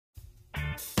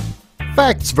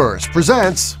Factsverse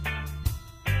presents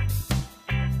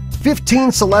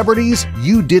 15 Celebrities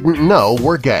You Didn't Know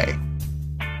Were Gay.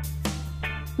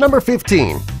 Number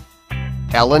 15.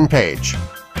 Ellen Page.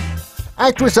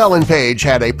 Actress Ellen Page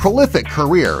had a prolific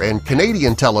career in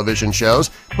Canadian television shows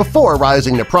before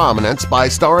rising to prominence by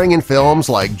starring in films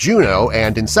like Juno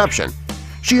and Inception.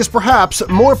 She is perhaps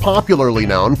more popularly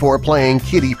known for playing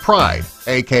Kitty Pryde,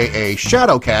 aka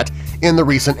Shadowcat, in the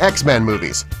recent X-Men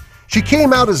movies. She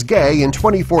came out as gay in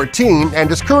 2014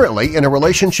 and is currently in a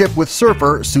relationship with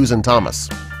surfer Susan Thomas.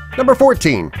 Number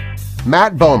 14.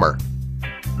 Matt Bomer.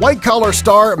 White-collar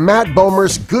star Matt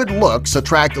Bomer's good looks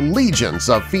attract legions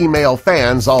of female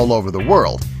fans all over the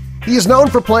world. He is known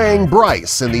for playing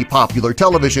Bryce in the popular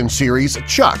television series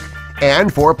Chuck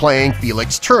and for playing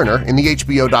Felix Turner in the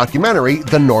HBO documentary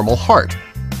The Normal Heart.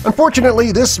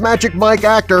 Unfortunately, this Magic Mike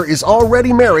actor is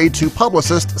already married to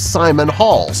publicist Simon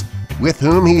Halls, with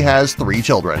whom he has 3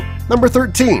 children. Number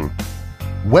 13.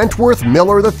 Wentworth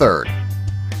Miller III.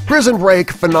 Prison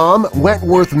Break phenom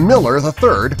Wentworth Miller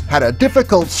III had a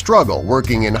difficult struggle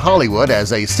working in Hollywood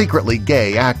as a secretly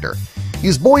gay actor.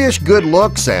 His boyish good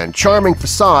looks and charming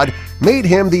facade made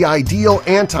him the ideal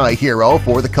anti-hero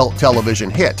for the cult television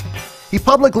hit. He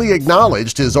publicly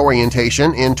acknowledged his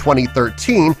orientation in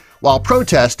 2013 while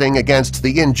protesting against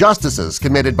the injustices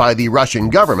committed by the Russian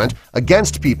government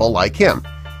against people like him.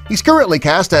 He's currently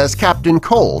cast as Captain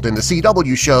Cold in the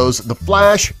CW shows The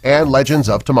Flash and Legends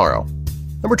of Tomorrow.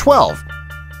 Number 12.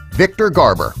 Victor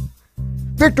Garber.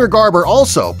 Victor Garber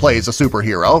also plays a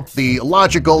superhero, the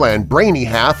logical and brainy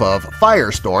half of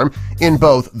Firestorm in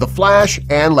both The Flash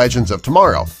and Legends of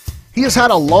Tomorrow. He has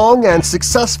had a long and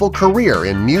successful career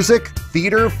in music,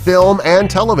 theater, film, and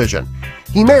television.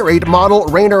 He married model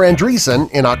Rainer Andreessen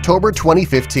in October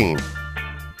 2015.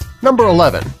 Number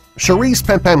 11. Charisse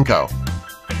Pempenko.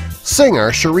 Singer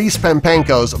Charisse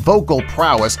Pempenko's vocal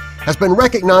prowess has been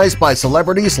recognized by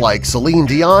celebrities like Celine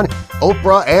Dion,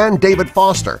 Oprah, and David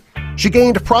Foster. She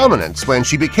gained prominence when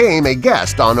she became a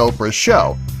guest on Oprah's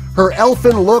show. Her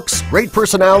elfin looks, great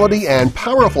personality, and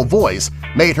powerful voice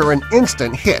made her an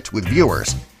instant hit with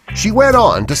viewers. She went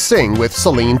on to sing with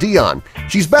Celine Dion.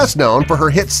 She's best known for her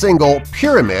hit single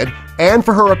Pyramid and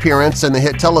for her appearance in the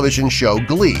hit television show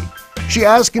Glee. She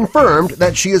has confirmed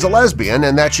that she is a lesbian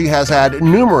and that she has had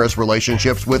numerous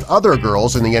relationships with other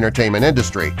girls in the entertainment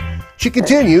industry. She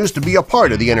continues to be a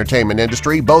part of the entertainment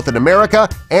industry both in America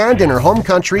and in her home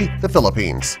country, the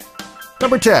Philippines.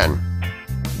 Number 10.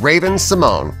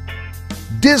 Raven-Symoné.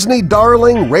 Disney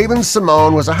darling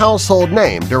Raven-Symoné was a household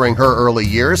name during her early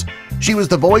years. She was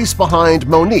the voice behind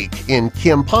Monique in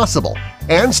Kim Possible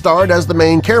and starred as the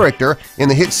main character in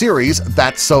the hit series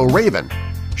That's So Raven.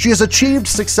 She has achieved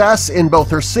success in both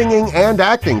her singing and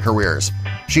acting careers.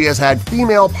 She has had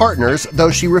female partners, though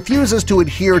she refuses to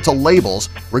adhere to labels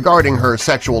regarding her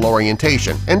sexual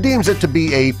orientation and deems it to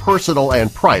be a personal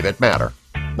and private matter.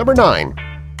 Number 9.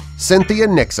 Cynthia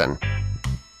Nixon.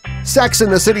 Sex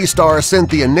and the City star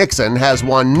Cynthia Nixon has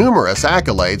won numerous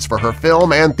accolades for her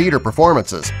film and theater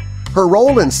performances. Her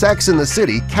role in Sex and the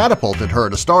City catapulted her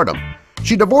to stardom.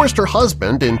 She divorced her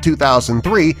husband in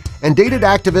 2003 and dated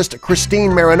activist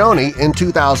Christine Marinoni in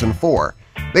 2004.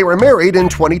 They were married in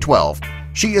 2012.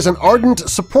 She is an ardent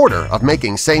supporter of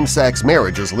making same-sex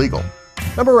marriages legal.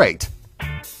 Number 8.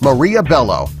 Maria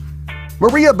Bello.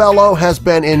 Maria Bello has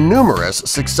been in numerous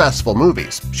successful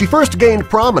movies. She first gained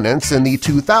prominence in the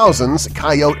 2000s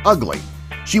Coyote Ugly.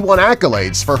 She won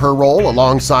accolades for her role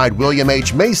alongside William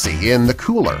H. Macy in The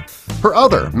Cooler. Her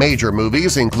other major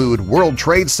movies include World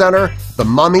Trade Center, The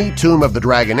Mummy, Tomb of the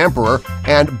Dragon Emperor,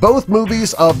 and both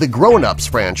movies of the Grown Ups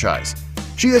franchise.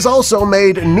 She has also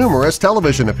made numerous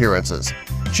television appearances.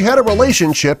 She had a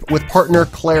relationship with partner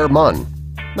Claire Munn.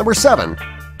 Number 7.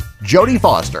 Jodie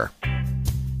Foster.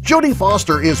 Jodie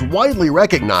Foster is widely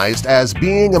recognized as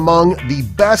being among the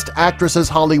best actresses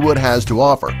Hollywood has to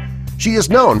offer. She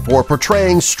is known for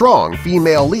portraying strong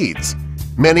female leads.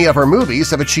 Many of her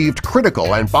movies have achieved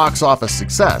critical and box office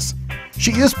success.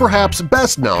 She is perhaps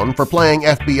best known for playing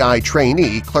FBI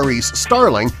trainee Clarice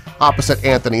Starling opposite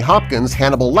Anthony Hopkins'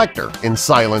 Hannibal Lecter in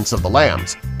Silence of the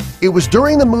Lambs. It was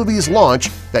during the movie's launch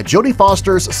that Jodie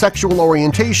Foster's sexual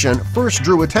orientation first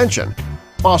drew attention.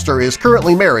 Foster is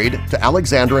currently married to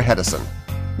Alexandra Hedison.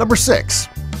 Number 6.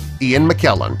 Ian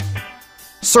McKellen.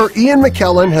 Sir Ian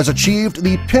McKellen has achieved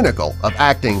the pinnacle of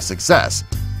acting success.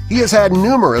 He has had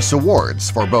numerous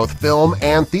awards for both film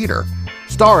and theater.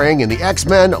 Starring in the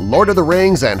X-Men, Lord of the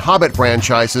Rings, and Hobbit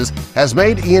franchises has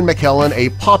made Ian McKellen a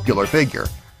popular figure.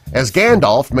 As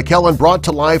Gandalf, McKellen brought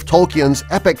to life Tolkien's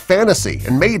epic fantasy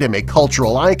and made him a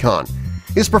cultural icon.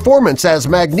 His performance as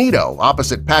Magneto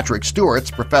opposite Patrick Stewart's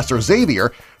Professor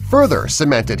Xavier further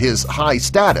cemented his high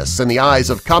status in the eyes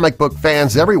of comic book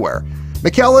fans everywhere.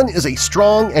 McKellen is a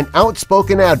strong and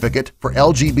outspoken advocate for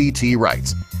LGBT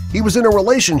rights. He was in a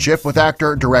relationship with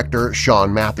actor-director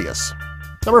Sean Mathias.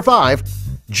 Number 5.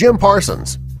 Jim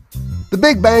Parsons. The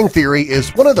Big Bang Theory is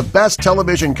one of the best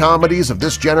television comedies of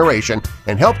this generation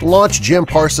and helped launch Jim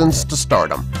Parsons to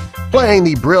stardom. Playing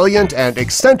the brilliant and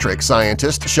eccentric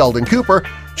scientist Sheldon Cooper,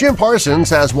 Jim Parsons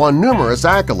has won numerous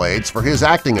accolades for his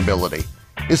acting ability.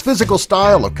 His physical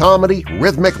style of comedy,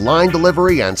 rhythmic line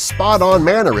delivery, and spot-on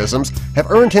mannerisms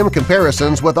have earned him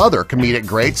comparisons with other comedic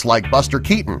greats like Buster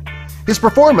Keaton. His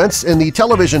performance in the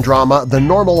television drama The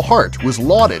Normal Heart was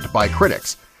lauded by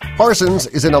critics. Parsons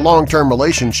is in a long-term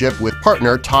relationship with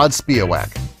partner Todd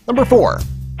Spiewak. Number 4.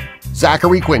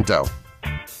 Zachary Quinto.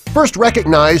 First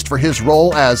recognized for his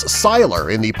role as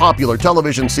Sylar in the popular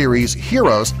television series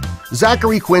Heroes,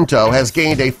 Zachary Quinto has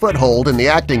gained a foothold in the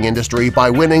acting industry by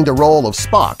winning the role of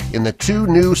Spock in the 2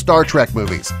 new Star Trek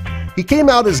movies. He came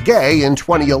out as gay in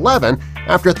 2011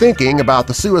 after thinking about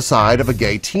the suicide of a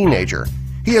gay teenager.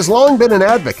 He has long been an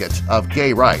advocate of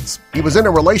gay rights. He was in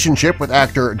a relationship with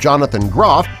actor Jonathan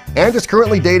Groff and is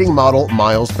currently dating model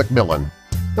Miles McMillan.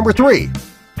 Number 3.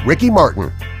 Ricky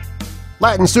Martin.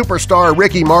 Latin superstar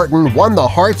Ricky Martin won the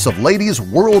hearts of ladies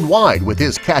worldwide with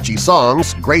his catchy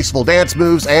songs, graceful dance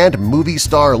moves, and movie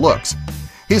star looks.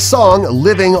 His song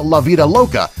Living La Vida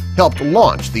Loca helped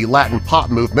launch the Latin pop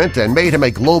movement and made him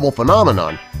a global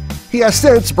phenomenon. He has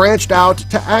since branched out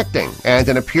to acting and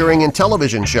in appearing in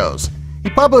television shows. He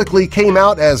publicly came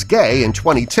out as gay in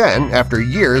 2010 after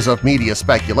years of media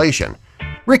speculation.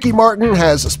 Ricky Martin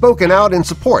has spoken out in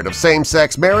support of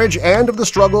same-sex marriage and of the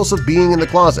struggles of being in the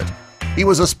closet. He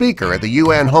was a speaker at the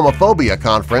UN Homophobia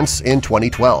Conference in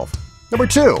 2012. Number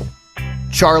 2.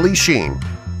 Charlie Sheen.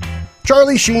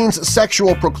 Charlie Sheen's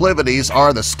sexual proclivities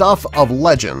are the stuff of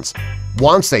legends.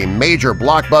 Once a major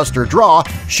blockbuster draw,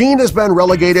 Sheen has been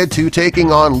relegated to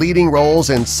taking on leading roles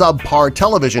in subpar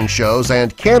television shows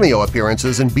and cameo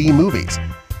appearances in B-movies.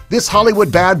 This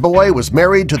Hollywood bad boy was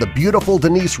married to the beautiful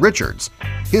Denise Richards.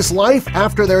 His life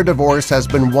after their divorce has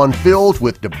been one filled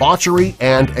with debauchery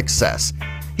and excess.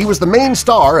 He was the main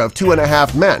star of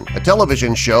 2.5 Men, a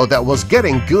television show that was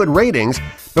getting good ratings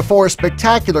before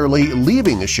spectacularly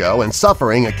leaving the show and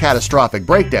suffering a catastrophic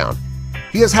breakdown.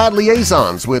 He has had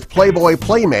liaisons with Playboy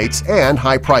playmates and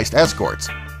high-priced escorts.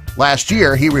 Last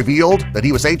year, he revealed that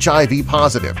he was HIV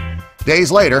positive.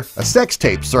 Days later, a sex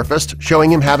tape surfaced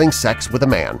showing him having sex with a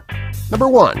man. Number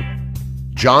 1.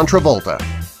 John Travolta.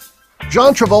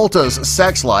 John Travolta's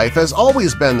sex life has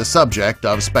always been the subject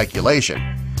of speculation.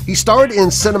 He starred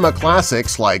in cinema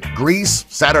classics like Grease,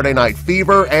 Saturday Night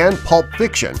Fever, and Pulp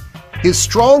Fiction. His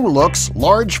strong looks,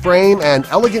 large frame, and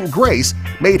elegant grace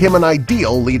made him an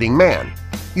ideal leading man.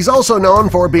 He's also known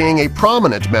for being a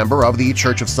prominent member of the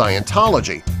Church of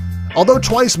Scientology. Although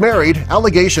twice married,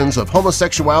 allegations of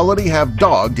homosexuality have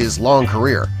dogged his long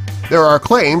career. There are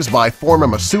claims by former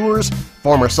masseurs,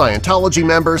 former Scientology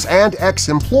members, and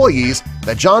ex-employees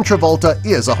that John Travolta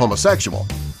is a homosexual.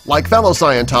 Like fellow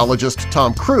Scientologist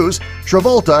Tom Cruise,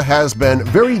 Travolta has been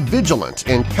very vigilant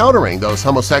in countering those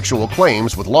homosexual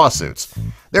claims with lawsuits.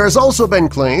 There has also been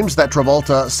claims that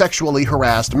Travolta sexually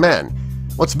harassed men.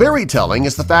 What's very telling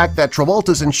is the fact that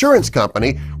Travolta's insurance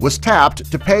company was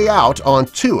tapped to pay out on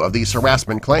 2 of these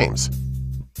harassment claims.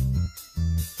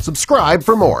 Subscribe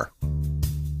for more.